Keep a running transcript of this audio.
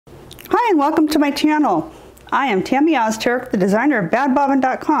Hi and welcome to my channel. I am Tammy Ozturk, the designer of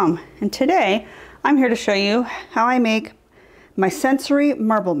Bobbin.com, and today I'm here to show you how I make my sensory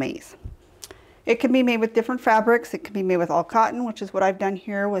marble maze. It can be made with different fabrics. It can be made with all cotton, which is what I've done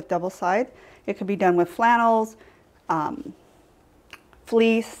here with double side. It can be done with flannels,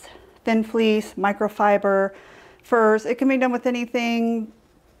 fleece, thin fleece, microfiber, furs. It can be done with anything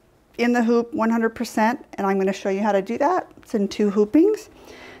in the hoop 100%, and I'm going to show you how to do that. It's in 2 hoopings.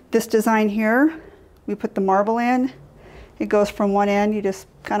 This design here, we put the marble in. It goes from one end, you just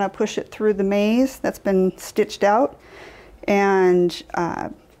kind of push it through the maze that's been stitched out, and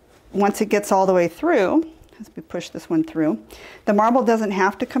once it gets all the way through, as we push this one through, the marble doesn't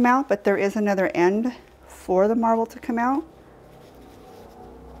have to come out, but there is another end for the marble to come out.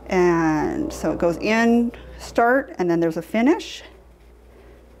 And so it goes in, start, and then there's a finish.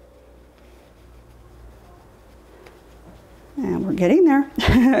 And we're getting there.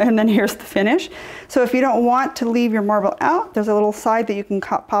 And then here's the finish. So if you don't want to leave your marble out, there's a little side that you can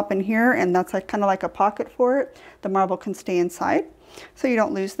pop in here, and that's like kind of like a pocket for it. The marble can stay inside, so you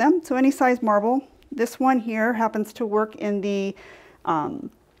don't lose them. So any size marble. This one here happens to work in the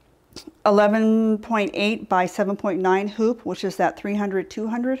 11.8 by 7.9 hoop, which is that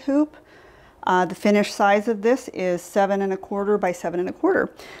 300-200 hoop. The finished size of this is 7¼ by 7¼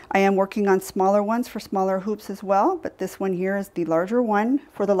 I am working on smaller ones for smaller hoops as well, but this one here is the larger one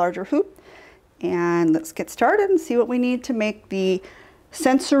for the larger hoop. And let's get started and see what we need to make the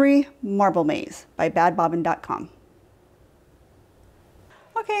sensory marble maze by Bobbin.com.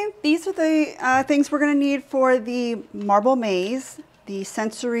 Okay, these are the things we're going to need for the marble maze, the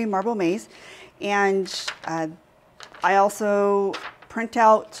sensory marble maze. And I also print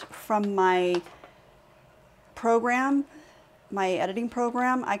out from my program, my editing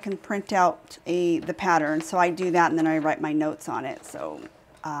program, I can print out the pattern. So I do that and then I write my notes on it. So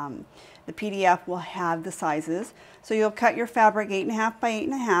the PDF will have the sizes. So you'll cut your fabric 8½ by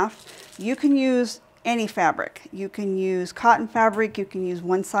 8½. You can use any fabric. You can use cotton fabric, you can use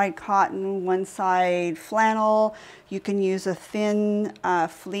one side cotton, one side flannel, you can use a thin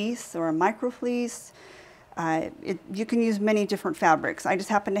fleece or a micro fleece. You can use many different fabrics. I just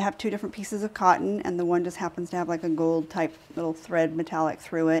happen to have 2 different pieces of cotton, and the one just happens to have like a gold type little thread metallic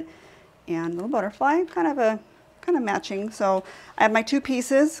through it, and a little butterfly, kind of matching. So I have my 2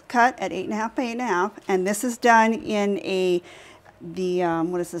 pieces cut at 8½ by 8½, and this is done in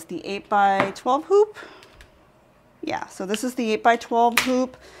what is this, the 8 by 12 hoop? Yeah, so this is the 8 by 12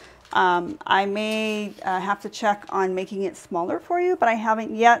 hoop. I may have to check on making it smaller for you, but I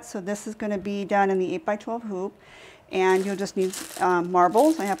haven't yet. So this is going to be done in the 8 by 12 hoop, and you'll just need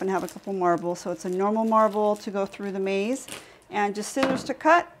marbles. I happen to have a couple marbles, so it's a normal marble to go through the maze, and just scissors to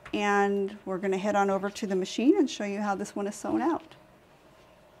cut. And we're going to head on over to the machine and show you how this one is sewn out.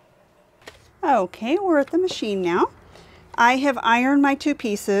 Okay, we're at the machine now. I have ironed my 2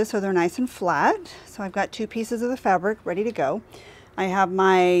 pieces so they're nice and flat. So I've got 2 pieces of the fabric ready to go. I have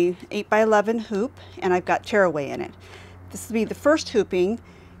my 8 by 11 hoop, and I've got tearaway in it. This will be the first hooping,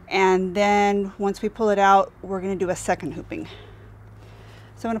 and then once we pull it out, we're going to do a second hooping.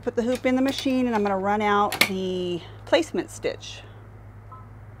 So I'm going to put the hoop in the machine, and I'm going to run out the placement stitch.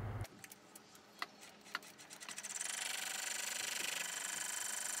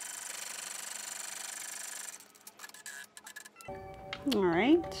 All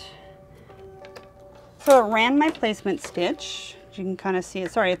right. So it ran my placement stitch. You can kind of see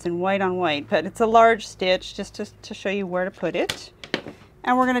it. Sorry, it's in white on white, but it's a large stitch just to show you where to put it.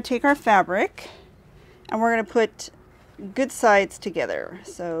 And we're going to take our fabric and we're going to put good sides together.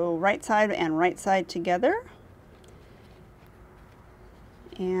 So right side and right side together.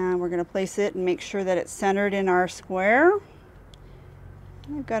 And we're going to place it and make sure that it's centered in our square.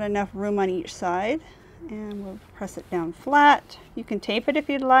 I've got enough room on each side, and we'll press it down flat. You can tape it if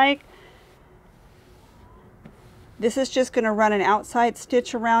you'd like. This is just going to run an outside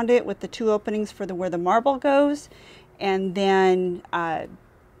stitch around it with the 2 openings for where the marble goes, and then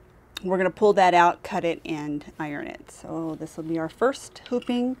we're going to pull that out, cut it, and iron it. So this will be our first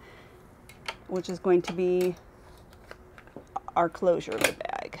hooping, which is going to be our closure of the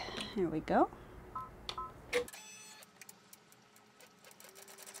bag. Here we go.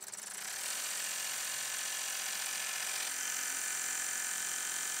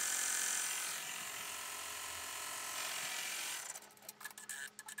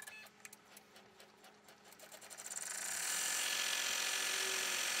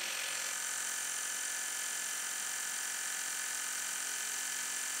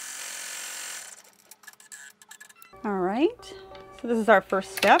 All right, so this is our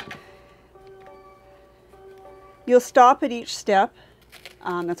first step. You'll stop at each step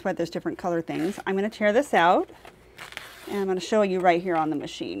That's why there's different color things. I'm going to tear this out, and I'm going to show you right here on the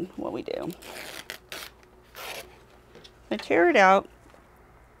machine what we do. I tear it out,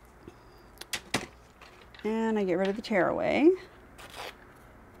 and I get rid of the tearaway.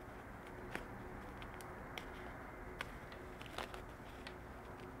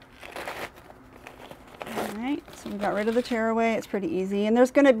 Alright, so we got rid of the tearaway. It's pretty easy. And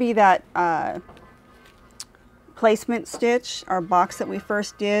there's going to be that placement stitch, our box that we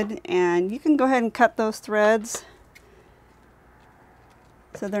first did, and you can go ahead and cut those threads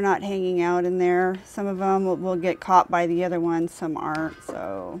so they're not hanging out in there. Some of them will get caught by the other ones, some aren't,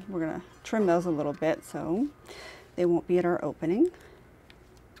 so we're going to trim those a little bit so they won't be at our opening.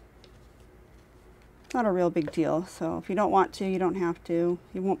 Not a real big deal, so if you don't want to, you don't have to.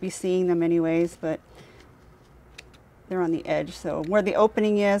 You won't be seeing them anyways, but they're on the edge, so where the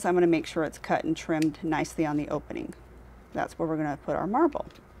opening is, I'm going to make sure it's cut and trimmed nicely on the opening. That's where we're going to put our marble.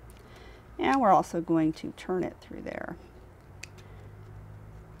 And we're also going to turn it through there.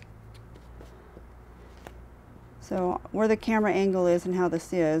 So where the camera angle is and how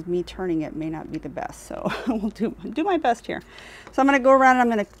this is, me turning it may not be the best, so we'll do my best here. So I'm going to go around and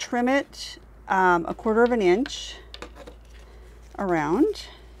I'm going to trim it 1/4 of an inch around,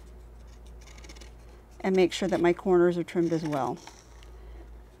 and make sure that my corners are trimmed as well.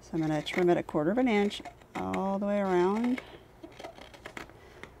 So I'm going to trim it 1/4 of an inch all the way around.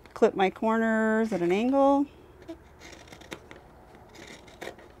 Clip my corners at an angle.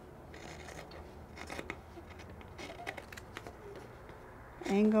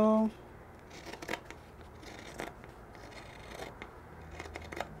 Angle.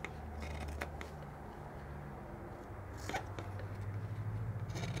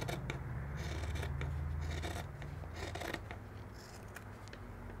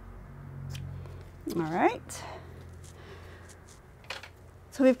 All right,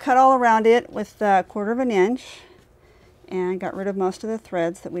 so we've cut all around it with 1/4 of an inch and got rid of most of the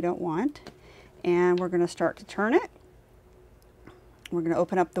threads that we don't want, and we're going to start to turn it. We're going to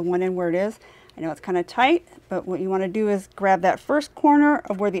open up the one end where it is. I know it's kind of tight, but what you want to do is grab that first corner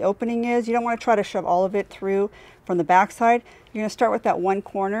of where the opening is. You don't want to try to shove all of it through from the back side. You're going to start with that one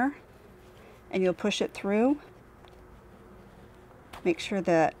corner and you'll push it through. Make sure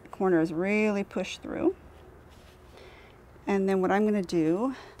that corner is really pushed through. And then what I'm going to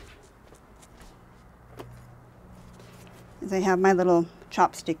do is I have my little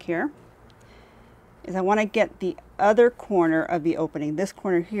chopstick here. Is I want to get the other corner of the opening, this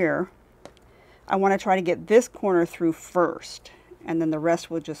corner here. I want to try to get this corner through first, and then the rest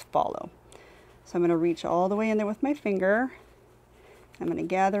will just follow. So I'm going to reach all the way in there with my finger. I'm going to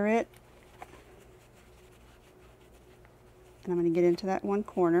gather it, and I'm going to get into that one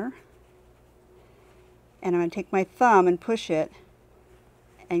corner, and I'm going to take my thumb and push it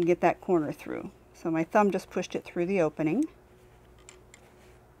and get that corner through. So my thumb just pushed it through the opening,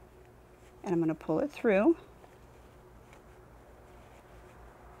 and I'm going to pull it through.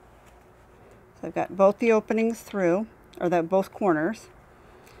 So I've got both the openings through, or both corners,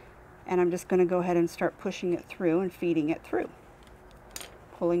 and I'm just going to go ahead and start pushing it through and feeding it through.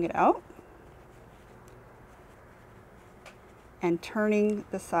 Pulling it out and turning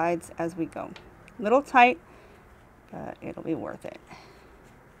the sides as we go. A little tight, but it'll be worth it.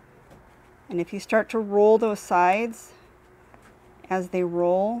 And if you start to roll those sides, as they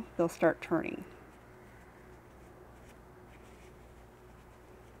roll, they'll start turning.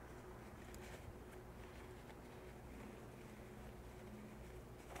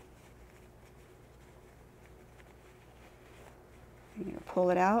 You're going to pull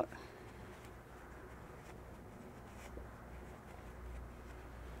it out.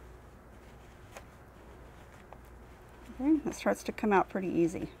 Okay, that starts to come out pretty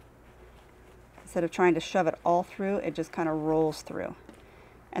easy. Instead of trying to shove it all through, it just kind of rolls through.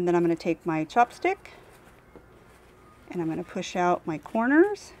 And then I'm going to take my chopstick and I'm going to push out my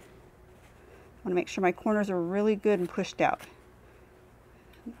corners. I want to make sure my corners are really good and pushed out.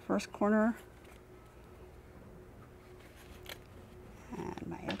 First corner. And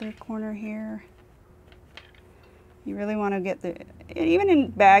my other corner here. You really want to get even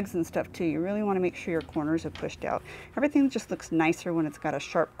in bags and stuff too, you really want to make sure your corners are pushed out. Everything just looks nicer when it's got a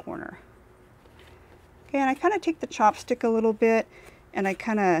sharp corner. Okay, and I kind of take the chopstick a little bit and I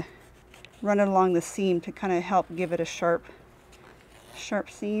kind of run it along the seam to kind of help give it a sharp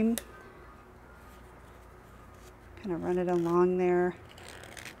seam. Kind of run it along there.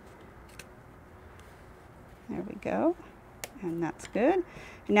 There we go. And that's good.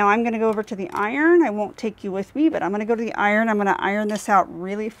 And now I'm going to go over to the iron. I won't take you with me, but I'm going to go to the iron. I'm going to iron this out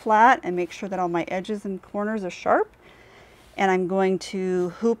really flat and make sure that all my edges and corners are sharp. And I'm going to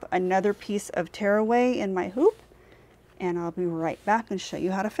hoop another piece of tearaway in my hoop, and I'll be right back and show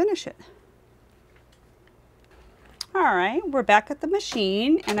you how to finish it. All right, we're back at the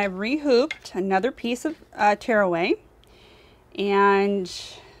machine, and I've rehooped another piece of tearaway, and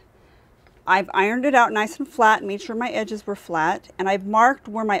I've ironed it out nice and flat, made sure my edges were flat, and I've marked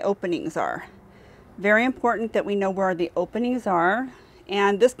where my openings are. Very important that we know where the openings are,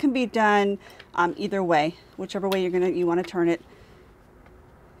 and this can be done either way, whichever way you want to turn it.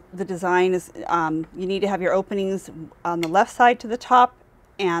 The design is, you need to have your openings on the left side to the top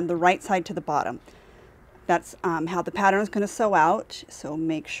and the right side to the bottom. That's how the pattern is going to sew out, so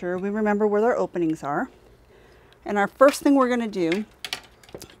make sure we remember where their openings are. And our first thing we're going to do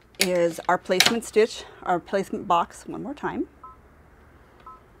is our placement stitch, our placement box one more time.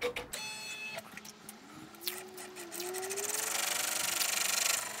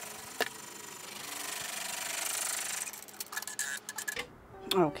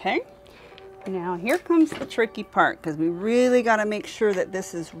 Okay, now here comes the tricky part, because we really got to make sure that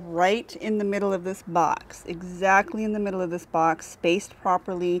this is right in the middle of this box, exactly in the middle of this box, spaced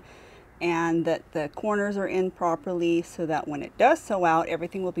properly, and that the corners are in properly, so that when it does sew out,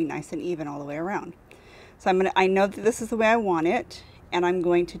 everything will be nice and even all the way around. So I know that this is the way I want it, and I'm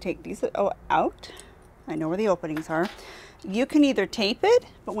going to take these out. I know where the openings are. You can either tape it,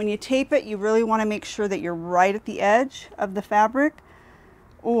 but when you tape it, you really want to make sure that you're right at the edge of the fabric,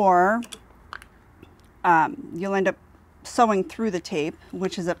 or you'll end up sewing through the tape,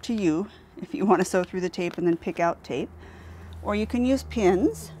 which is up to you if you want to sew through the tape and then pick out tape. Or you can use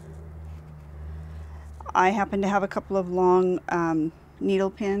pins. I happen to have a couple of long needle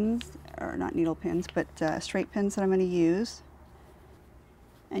pins, or not needle pins, but straight pins that I'm going to use.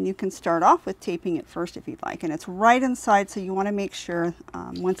 And you can start off with taping it first if you'd like. And it's right inside, so you want to make sure,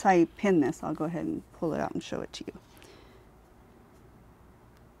 once I pin this, I'll go ahead and pull it out and show it to you.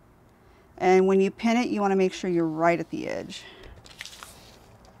 And when you pin it, you want to make sure you're right at the edge.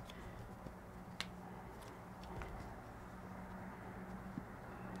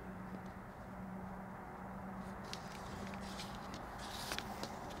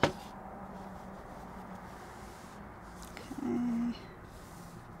 Okay.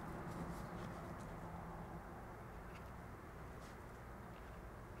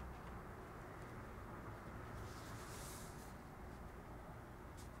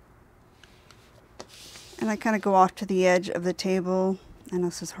 And I kind of go off to the edge of the table. I know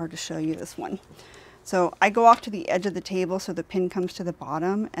this is hard to show you, this one. So I go off to the edge of the table so the pin comes to the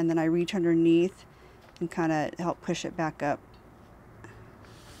bottom, and then I reach underneath and kind of help push it back up.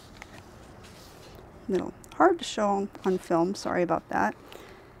 A little hard to show on film, sorry about that.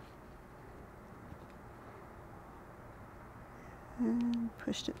 And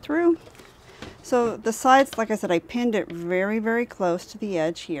pushed it through. So the sides, like I said, I pinned it very, very close to the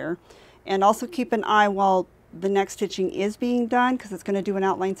edge here. And also keep an eye while the next stitching is being done, because it's going to do an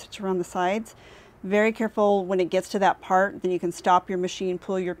outline stitch around the sides. Very careful when it gets to that part, then you can stop your machine,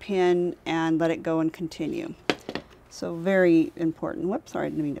 pull your pin, and let it go and continue. So very important. Whoops, sorry, I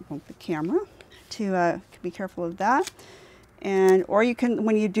didn't mean to bump the camera. To be careful of that. And or you can,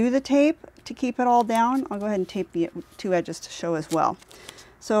 when you do the tape, to keep it all down, I'll go ahead and tape the two edges to show as well.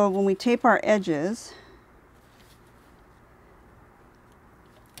 So when we tape our edges,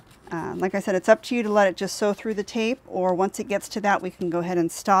 like I said, it's up to you to let it just sew through the tape, or once it gets to that, we can go ahead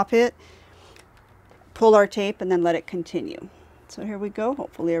and stop it, pull our tape, and then let it continue. So here we go.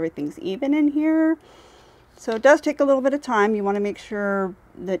 Hopefully everything's even in here. So it does take a little bit of time. You want to make sure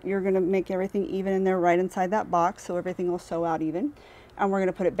that you're going to make everything even in there right inside that box, so everything will sew out even. And we're going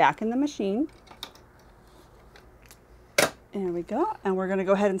to put it back in the machine. There we go. And we're going to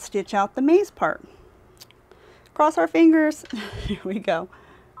go ahead and stitch out the maze part. Cross our fingers. Here we go.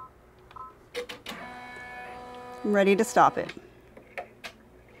 I'm ready to stop it.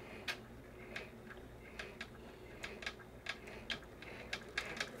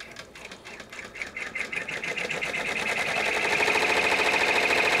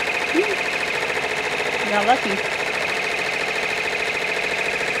 Got lucky.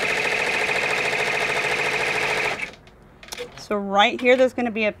 So right here, there's going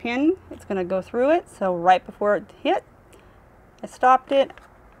to be a pin. It's going to go through it. So right before it hit, I stopped it,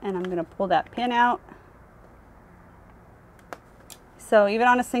 and I'm going to pull that pin out. So even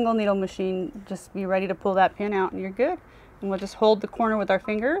on a single needle machine, just be ready to pull that pin out and you're good. And we'll just hold the corner with our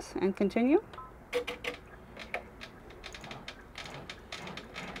fingers and continue.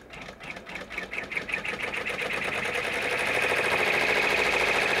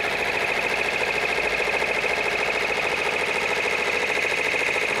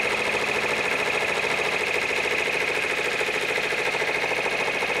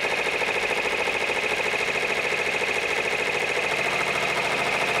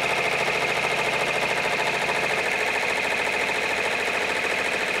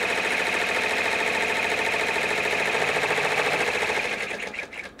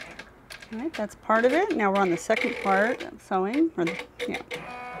 All right, that's part of it. Now we're on the second part of sewing. Yeah.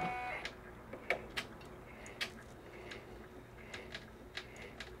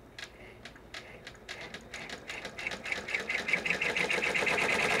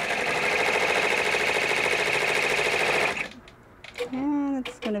 And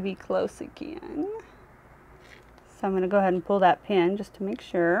it's going to be close again. So I'm going to go ahead and pull that pin just to make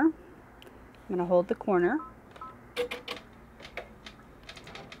sure. I'm going to hold the corner.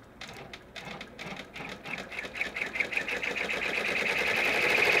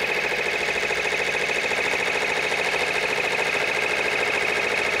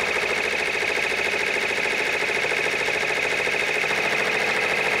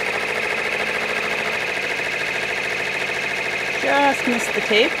 Just missed the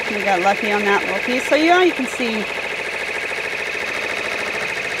tape. We got lucky on that little piece. So yeah, you can see.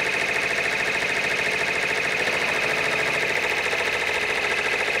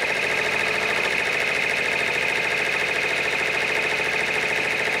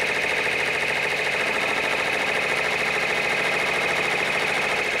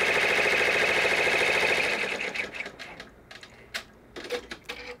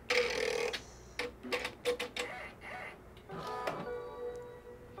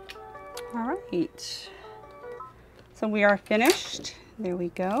 All right, so we are finished. There we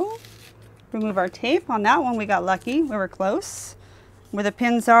go. Remove our tape. On that one, we got lucky. We were close. Where the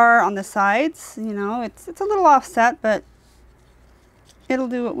pins are on the sides, you know, it's a little offset, but it'll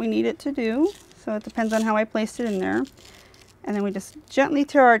do what we need it to do. So it depends on how I placed it in there. And then we just gently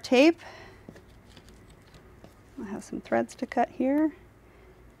throw our tape. I have some threads to cut here.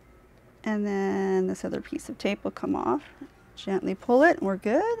 And then this other piece of tape will come off. Gently pull it, and we're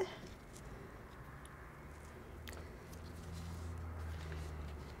good.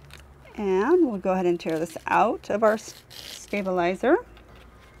 And we'll go ahead and tear this out of our stabilizer.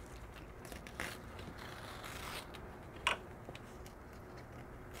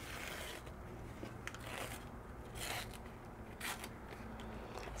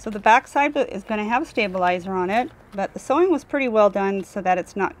 So the back side is going to have a stabilizer on it, but the sewing was pretty well done so that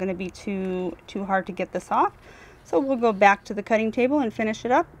it's not going to be too hard to get this off. So we'll go back to the cutting table and finish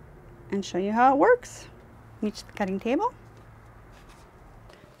it up and show you how it works. Reach the cutting table.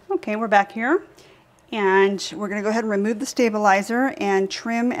 Okay, we're back here, and we're going to go ahead and remove the stabilizer and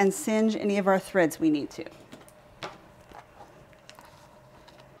trim and singe any of our threads we need to.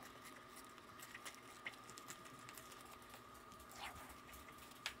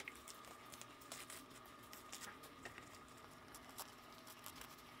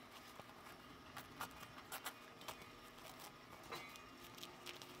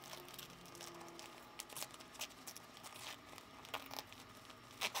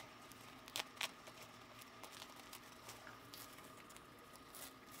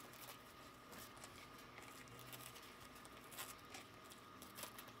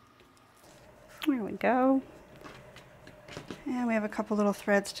 There we go. And we have a couple little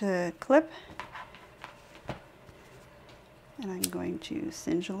threads to clip. And I'm going to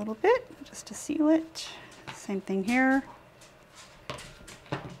singe a little bit just to seal it. Same thing here.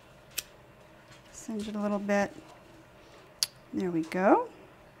 Singe it a little bit. There we go.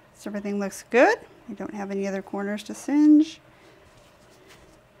 So everything looks good. We don't have any other corners to singe.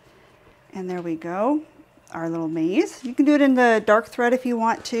 And there we go. Our little maze. You can do it in the dark thread if you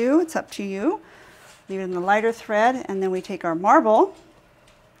want to. It's up to you. Leave it in the lighter thread, and then we take our marble.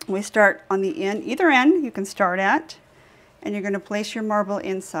 We start on the end, either end you can start at, and you're going to place your marble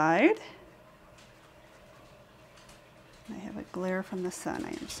inside. I have a glare from the sun. I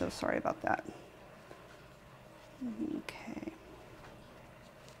am so sorry about that. Okay.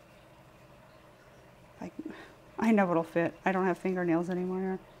 I know it'll fit. I don't have fingernails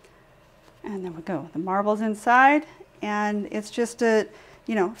anymore. And there we go. The marble's inside, and it's just a,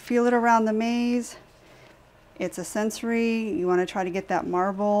 you know, feel it around the maze. It's a sensory. You want to try to get that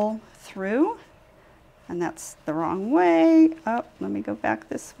marble through, and that's the wrong way. Oh, let me go back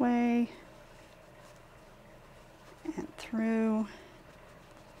this way and through.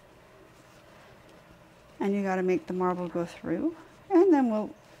 And you got to make the marble go through, and then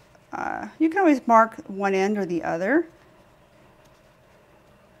we'll. You can always mark one end or the other.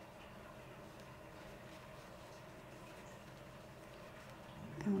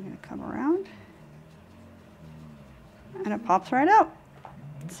 And we're going to come around, and it pops right out.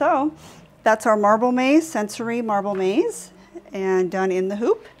 So that's our marble maze, sensory marble maze, and done in the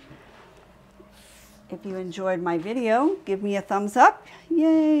hoop. If you enjoyed my video, give me a thumbs up.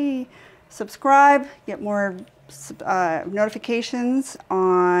 Yay! Subscribe, get more notifications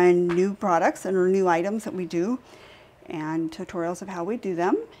on new products and new items that we do. and tutorials of how we do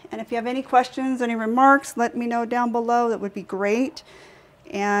them. And if you have any questions, any remarks, let me know down below. That would be great.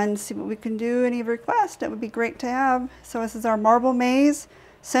 And see what we can do, any requests, that would be great to have. So this is our marble maze,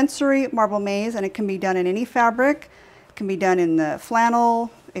 sensory marble maze, and it can be done in any fabric. It can be done in the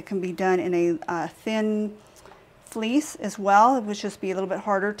flannel. It can be done in a thin fleece as well. It would just be a little bit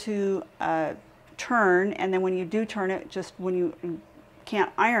harder to turn, and then when you do turn it, just when you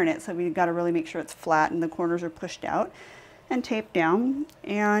can't iron it, so we've got to really make sure it's flat and the corners are pushed out and taped down.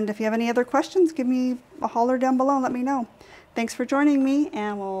 And if you have any other questions, give me a holler down below and let me know. Thanks for joining me,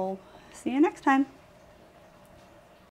 and we'll see you next time.